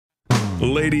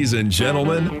Ladies and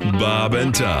gentlemen, Bob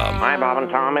and Tom. Hi, Bob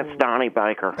and Tom. It's Donnie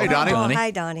Baker. Hey, Donnie.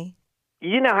 Hi, Donnie.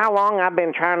 You know how long I've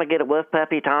been trying to get a wolf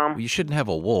puppy, Tom? You shouldn't have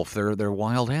a wolf. They're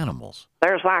wild animals.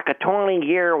 There's like a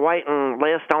 20-year waiting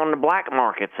list on the black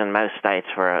markets in most states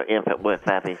for an infant wolf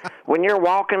puppy. When you're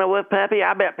walking a wolf puppy,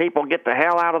 I bet people get the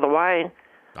hell out of the way.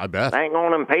 I bet. They ain't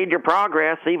going to impede your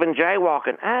progress, even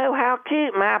jaywalking. Oh, how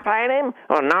cute, may I pet him?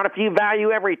 Well, not if you value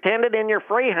every tendon in your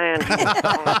free hand.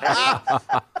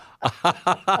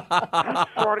 I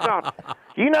swear to God.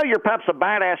 You know your pup's a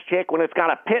badass chick when it's got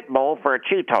a pit bull for a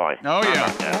chew toy. Oh, yeah.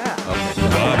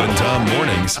 Bob and Tom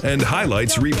mornings and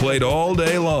highlights replayed all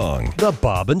day long. The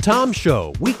Bob and Tom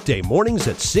Show, weekday mornings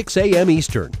at 6 a.m.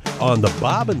 Eastern on the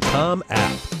Bob and Tom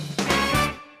app.